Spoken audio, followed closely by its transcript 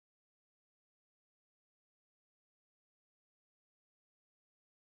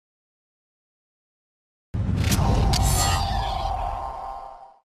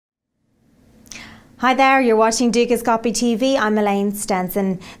Hi there, you're watching Dukascopy TV. I'm Elaine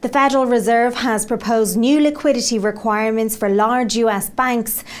Stenson. The Federal Reserve has proposed new liquidity requirements for large US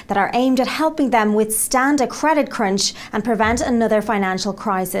banks that are aimed at helping them withstand a credit crunch and prevent another financial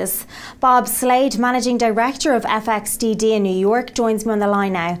crisis. Bob Slade, Managing Director of FXDD in New York, joins me on the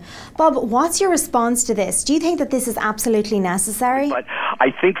line now. Bob, what's your response to this? Do you think that this is absolutely necessary? But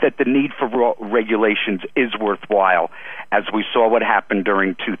I think that the need for regulations is worthwhile, as we saw what happened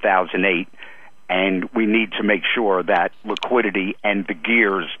during 2008. And we need to make sure that liquidity and the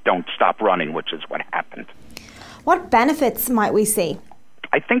gears don't stop running, which is what happened. What benefits might we see?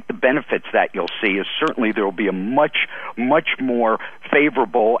 I think the benefits that you'll see is certainly there will be a much more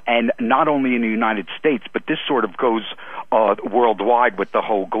favorable, and not only in the United States, but this sort of goes worldwide with the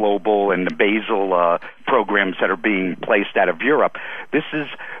whole global and the Basel programs that are being placed out of Europe. This is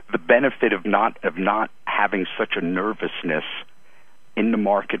the benefit of not having such a nervousness in the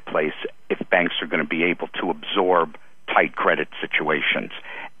marketplace if banks are going to be able to absorb tight credit situations.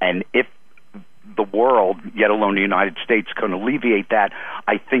 And if the world, yet alone the United States, can alleviate that,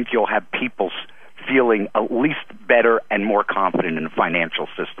 I think you'll have people feeling at least better and more confident in the financial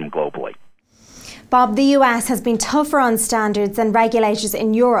system globally. Bob, the US has been tougher on standards than regulators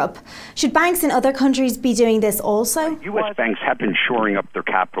in Europe. Should banks in other countries be doing this also? US banks have been shoring up their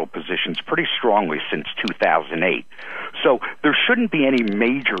capital positions pretty strongly since 2008. So there shouldn't be any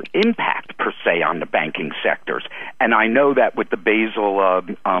major impact, per se, on the banking sectors. And I know that with the Basel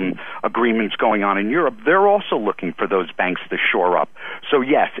agreements going on in Europe, they're also looking for those banks to shore up. So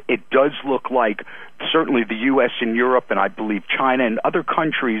yes, it does look like certainly the U.S. and Europe, and I believe China and other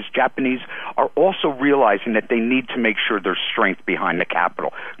countries, Japanese, are also realizing that they need to make sure there's strength behind the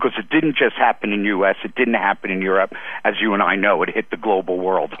capital. Because it didn't just happen in the U.S., it didn't happen in Europe. As you and I know, it hit the global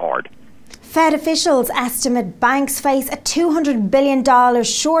world hard. Fed officials estimate banks face a $200 billion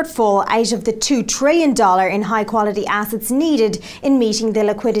shortfall out of the $2 trillion in high-quality assets needed in meeting the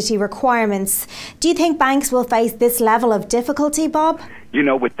liquidity requirements. Do you think banks will face this level of difficulty, Bob? You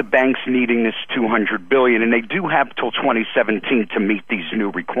know, with the banks needing this $200 billion, and they do have till 2017 to meet these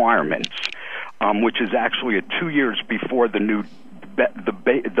new requirements, which is actually 2 years before the new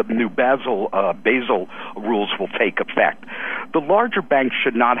Basel rules will take effect. The larger banks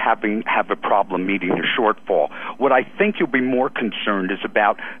should not have a problem meeting the shortfall. What I think you'll be more concerned is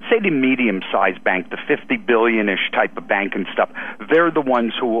about, say, the medium-sized bank, the 50 billion-ish type of bank and stuff. They're the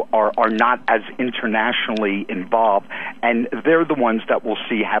ones who are not as internationally involved, and they're the ones that we'll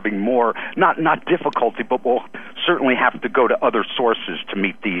see having more, not difficulty, but will certainly have to go to other sources to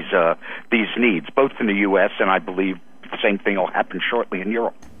meet these needs, both in the U.S. and I believe the same thing will happen shortly in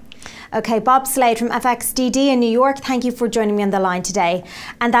Europe. Okay, Bob Slade from FXDD in New York, thank you for joining me on the line today.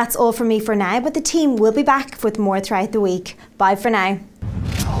 And that's all from me for now, but the team will be back with more throughout the week. Bye for now.